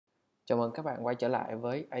Chào mừng các bạn quay trở lại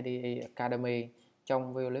với IDE Academy.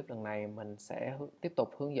 Trong video clip lần này mình sẽ tiếp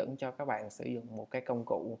tục hướng dẫn cho các bạn sử dụng một cái công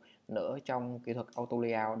cụ nữa trong kỹ thuật auto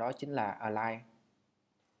layout, đó chính là Align.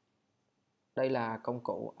 Đây là công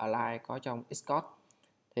cụ Align có trong Xcode.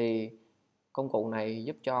 Thì công cụ này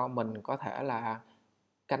giúp cho mình có thể là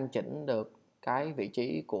canh chỉnh được cái vị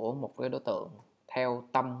trí của một cái đối tượng theo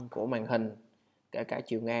tâm của màn hình, kể cả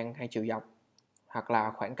chiều ngang hay chiều dọc, hoặc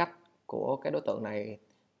là khoảng cách của cái đối tượng này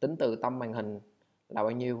tính từ tâm màn hình là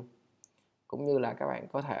bao nhiêu, cũng như là các bạn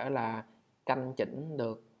có thể là canh chỉnh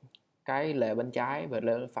được cái lề bên trái và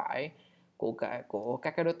lề bên phải của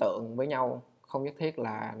các cái đối tượng với nhau, không nhất thiết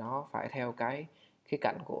là nó phải theo cái khía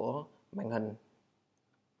cạnh của màn hình.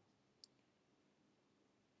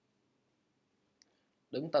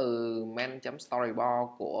 Đứng từ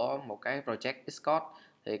main.storyboard của một cái project Xcode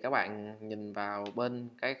thì các bạn nhìn vào bên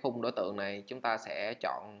cái khung đối tượng này, chúng ta sẽ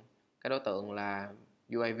chọn cái đối tượng là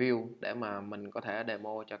UI view để mà mình có thể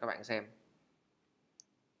demo cho các bạn xem.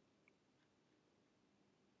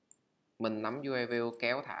 Mình nắm UI view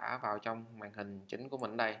kéo thả vào trong màn hình chính của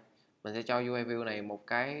mình đây. Mình sẽ cho UI view này một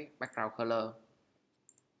cái background color.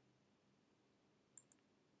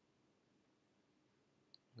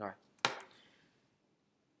 Rồi.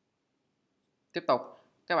 Tiếp tục,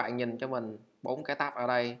 các bạn nhìn cho mình 4 cái tab ở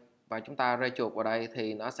đây và chúng ta rê chuột vào đây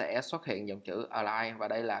thì nó sẽ xuất hiện dòng chữ Align, và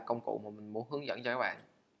đây là công cụ mà mình muốn hướng dẫn cho các bạn.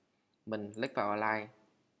 Mình click vào Align.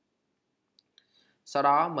 Sau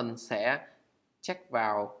đó mình sẽ check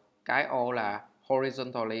vào cái ô là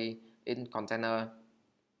Horizontally in Container.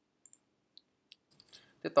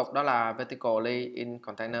 Tiếp tục đó là Vertically in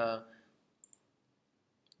Container.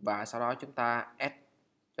 Và sau đó chúng ta add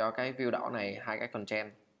cho cái view đỏ này hai cái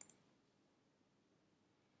constraint.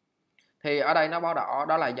 Thì ở đây nó báo đỏ,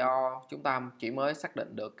 đó là do chúng ta chỉ mới xác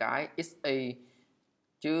định được cái XY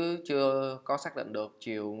chứ chưa có xác định được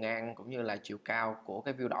chiều ngang cũng như là chiều cao của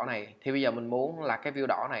cái view đỏ này. Thì bây giờ mình muốn là cái view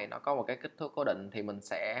đỏ này nó có một cái kích thước cố định thì mình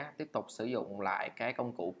sẽ tiếp tục sử dụng lại cái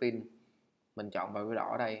công cụ pin. Mình chọn vào view đỏ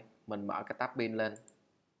ở đây, mình mở cái tab pin lên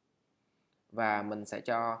và mình sẽ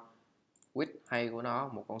cho width hay của nó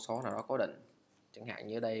một con số nào đó cố định. Chẳng hạn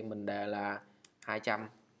như đây mình đề là 200,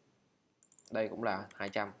 đây cũng là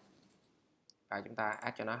 200, và chúng ta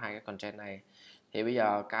add cho nó hai cái constraint này. Thì bây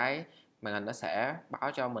giờ cái màn hình nó sẽ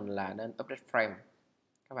báo cho mình là nên update frame.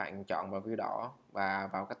 Các bạn chọn vào view đỏ và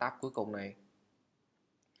vào cái tab cuối cùng này.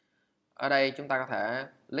 Ở đây chúng ta có thể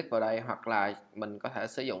click vào đây, hoặc là mình có thể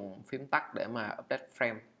sử dụng phím tắt để mà update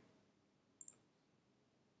frame.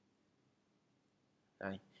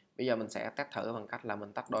 Rồi. Bây giờ mình sẽ test thử bằng cách là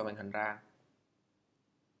mình tách đôi màn hình ra.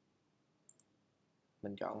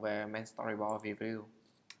 Mình chọn về main storyboard view.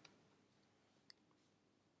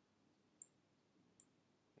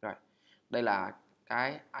 Rồi, đây là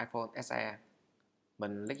cái iPhone SE.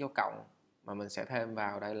 Mình click dấu cộng mà mình sẽ thêm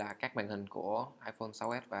vào đây là các màn hình của iPhone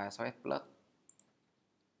 6s và 6s Plus.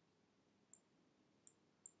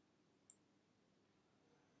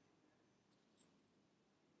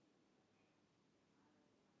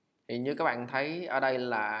 Thì như các bạn thấy ở đây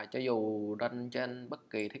là cho dù run trên bất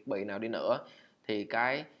kỳ thiết bị nào đi nữa thì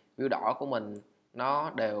cái view đỏ của mình nó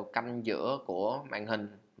đều canh giữa của màn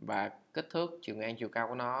hình, và kích thước chiều ngang chiều cao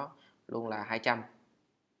của nó luôn là 200.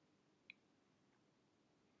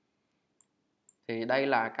 Thì đây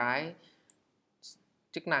là cái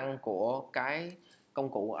chức năng của cái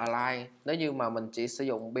công cụ Align. Nếu như mà mình chỉ sử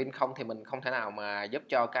dụng pin không thì mình không thể nào mà giúp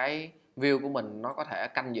cho cái view của mình nó có thể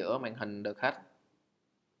canh giữa màn hình được hết.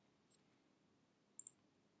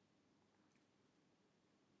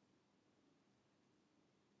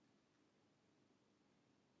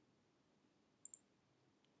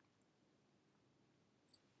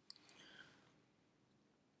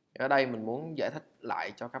 Ở đây mình muốn giải thích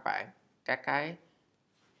lại cho các bạn các cái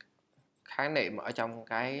khái niệm ở trong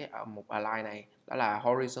cái mục Align này, đó là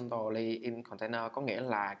horizontally in container, có nghĩa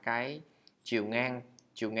là cái chiều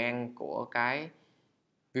ngang của cái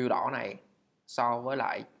view đỏ này so với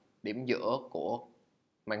lại điểm giữa của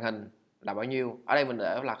màn hình là bao nhiêu. Ở đây mình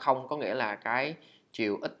để là không, có nghĩa là cái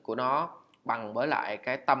chiều x của nó bằng với lại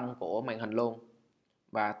cái tâm của màn hình luôn.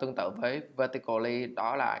 Và tương tự với vertically,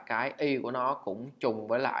 đó là cái y của nó cũng trùng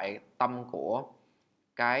với lại tâm của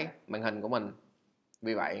cái màn hình của mình.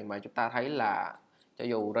 Vì vậy mà chúng ta thấy là cho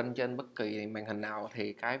dù run trên bất kỳ màn hình nào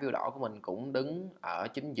thì cái view đỏ của mình cũng đứng ở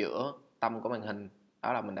chính giữa tâm của màn hình.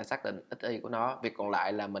 Đó là mình đã xác định XY của nó. Việc còn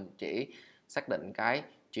lại là mình chỉ xác định cái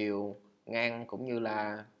chiều ngang cũng như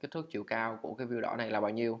là kích thước chiều cao của cái view đỏ này là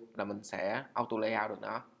bao nhiêu, là mình sẽ auto layout được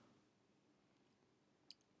nó.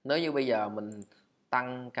 Nếu như bây giờ mình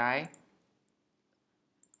tăng cái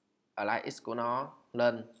align x của nó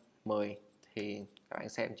lên 10 thì Các bạn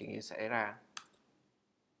xem chuyện gì xảy ra.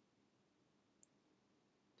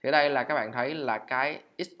 Thì ở đây là các bạn thấy là cái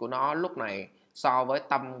x của nó lúc này so với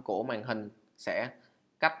tâm của màn hình sẽ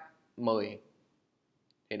cách 10,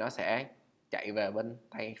 thì nó sẽ chạy về bên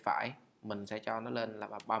tay phải. Mình sẽ cho nó lên là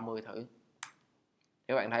 30 thử. Thì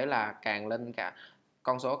các bạn thấy là càng lên cả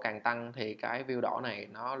con số càng tăng thì cái view đỏ này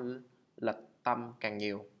nó lệch tâm càng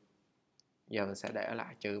nhiều. Giờ mình sẽ để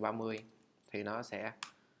lại trừ 30 thì nó sẽ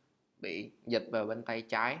bị dịch về bên tay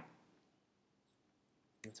trái.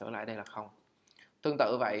 Mình sửa lại đây là 0. Tương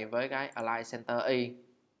tự vậy với cái Align Center Y,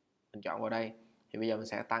 mình chọn vào đây thì bây giờ mình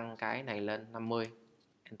sẽ tăng cái này lên 50,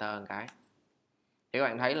 Enter một cái. Thì các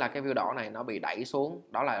bạn thấy là cái view đỏ này nó bị đẩy xuống.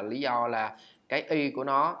 Đó là lý do là cái Y của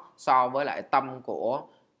nó so với lại tâm của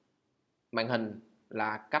màn hình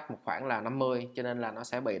là cách một khoảng là 50, cho nên là nó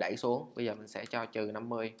sẽ bị đẩy xuống. Bây giờ mình sẽ cho trừ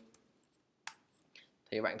 50.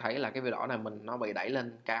 Thì bạn thấy là cái view đỏ này nó bị đẩy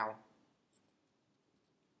lên cao.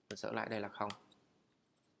 Mình sửa lại đây là 0.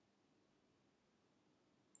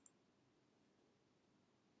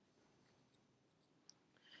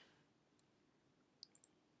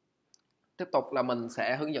 Tiếp tục là mình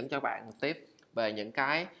sẽ hướng dẫn cho bạn tiếp về những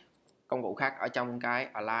cái công cụ khác ở trong cái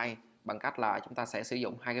Align bằng cách là chúng ta sẽ sử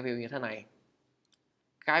dụng hai cái view như thế này.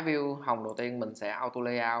 Cái view hồng đầu tiên mình sẽ auto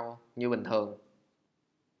layout như bình thường.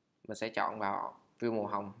 Mình sẽ chọn vào view màu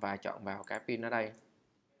hồng và chọn vào cái pin ở đây.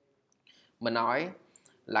 Mình nói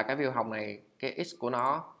là cái view hồng này cái x của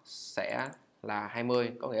nó sẽ là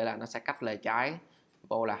 20, có nghĩa là nó sẽ cách lề trái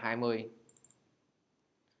vô là 20.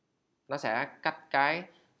 Nó sẽ cách cái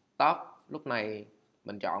top, lúc này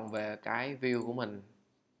mình chọn về cái view của mình,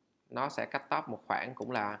 nó sẽ cách top một khoảng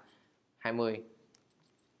cũng là 20.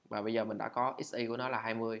 Và bây giờ mình đã có xy của nó là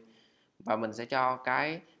 20. Và mình sẽ cho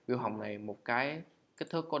cái view hồng này một cái kích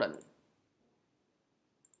thước cố định.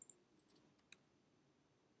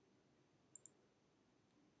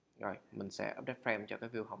 Rồi, mình sẽ update frame cho cái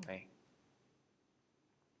view hồng này.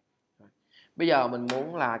 Rồi. Bây giờ mình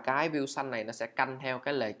muốn là cái view xanh này nó sẽ canh theo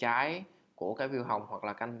cái lề trái của cái view hồng hoặc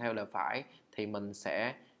là canh theo lề phải, thì mình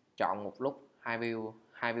sẽ chọn một lúc hai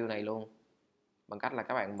view này luôn bằng cách là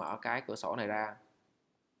các bạn mở cái cửa sổ này ra.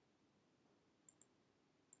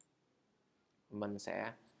 Mình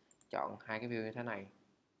sẽ chọn hai cái view như thế này.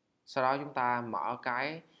 Sau đó chúng ta mở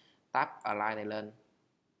cái tab Align này lên.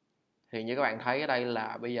 Thì như các bạn thấy ở đây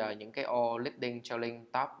là bây giờ những cái ô leading,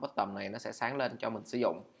 trailing, top, bottom này nó sẽ sáng lên cho mình sử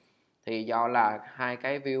dụng. Thì do là hai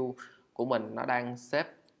cái view của mình nó đang xếp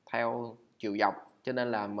theo chiều dọc, cho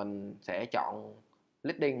nên là mình sẽ chọn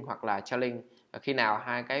leading hoặc là trailing. Và khi nào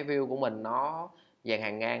hai cái view của mình nó dàn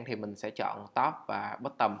hàng ngang thì mình sẽ chọn top và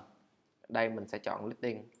bottom. Đây mình sẽ chọn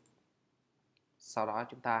leading. Sau đó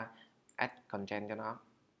chúng ta add constraint cho nó.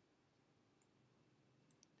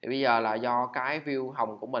 Thì bây giờ là do cái view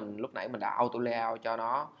hồng của mình lúc nãy mình đã auto layout cho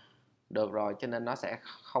nó được rồi, cho nên nó sẽ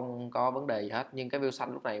không có vấn đề gì hết. Nhưng cái view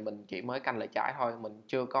xanh lúc này mình chỉ mới canh lề trái thôi, mình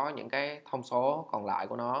chưa có những cái thông số còn lại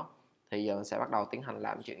của nó. Thì giờ mình sẽ bắt đầu tiến hành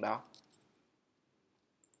làm chuyện đó.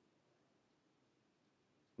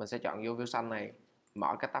 Mình sẽ chọn vô view xanh này,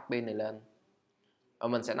 mở cái tab pin này lên. Và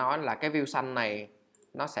mình sẽ nói là cái view xanh này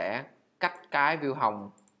nó sẽ cách cái view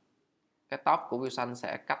hồng, cái top của view xanh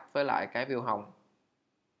sẽ cách với lại cái view hồng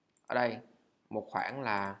ở đây một khoảng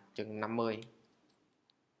là chừng 50.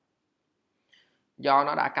 Do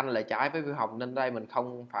nó đã canh lề trái với view hồng nên đây mình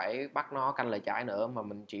không phải bắt nó canh lề trái nữa, mà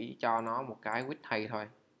mình chỉ cho nó một cái width hay thôi.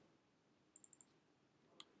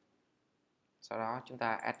 Sau đó chúng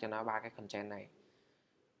ta add cho nó 3 cái constraint này.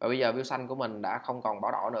 Và bây giờ view xanh của mình đã không còn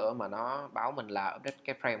báo đỏ nữa, mà nó báo mình là update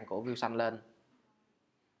cái frame của view xanh lên.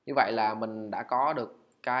 Như vậy là mình đã có được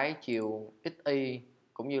cái chiều xy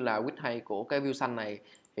cũng như là width hay của cái view xanh này.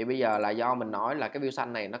 Thì bây giờ là do mình nói là cái view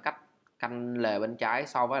xanh này nó cách canh lề bên trái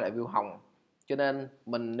so với lại view hồng, cho nên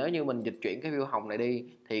nếu như mình dịch chuyển cái view hồng này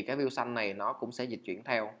đi thì cái view xanh này nó cũng sẽ dịch chuyển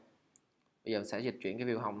theo. Bây giờ mình sẽ dịch chuyển cái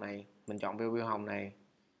view hồng này. Mình chọn view hồng này,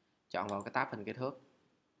 chọn vào cái tab hình kích thước.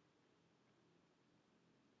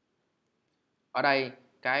 Ở đây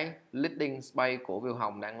cái leading space của view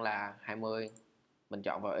hồng đang là 20. Mình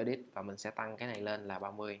chọn vào edit và mình sẽ tăng cái này lên là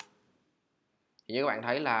 30. Thì như các bạn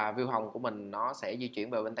thấy là view hồng của mình nó sẽ di chuyển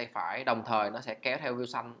về bên tay phải, đồng thời nó sẽ kéo theo view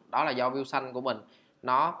xanh. Đó là do view xanh của mình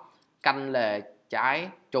nó canh lề trái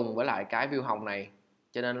trùng với lại cái view hồng này,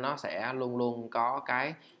 cho nên nó sẽ luôn luôn có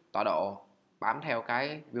cái tọa độ bám theo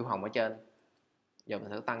cái view hồng ở trên. Giờ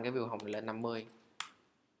mình thử tăng cái view hồng này lên 50.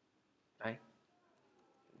 Đấy,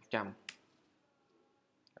 100.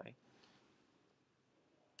 Đấy.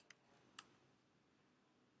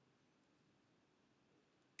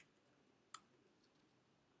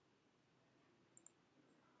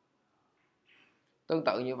 Tương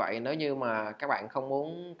tự như vậy, nếu như mà các bạn không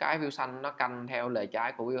muốn cái view xanh nó canh theo lề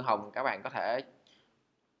trái của view hồng, các bạn có thể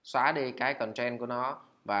xóa đi cái constraint của nó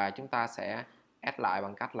và chúng ta sẽ add lại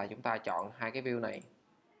bằng cách là chúng ta chọn hai cái view này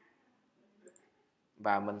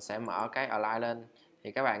và mình sẽ mở cái align lên.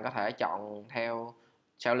 Thì các bạn có thể chọn theo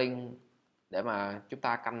trailing để mà chúng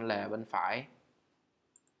ta canh lề bên phải.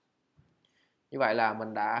 Như vậy là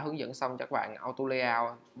mình đã hướng dẫn xong cho các bạn auto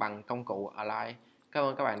layout bằng công cụ align. Cảm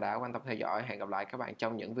ơn các bạn đã quan tâm theo dõi. Hẹn gặp lại các bạn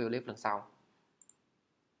trong những video clip lần sau.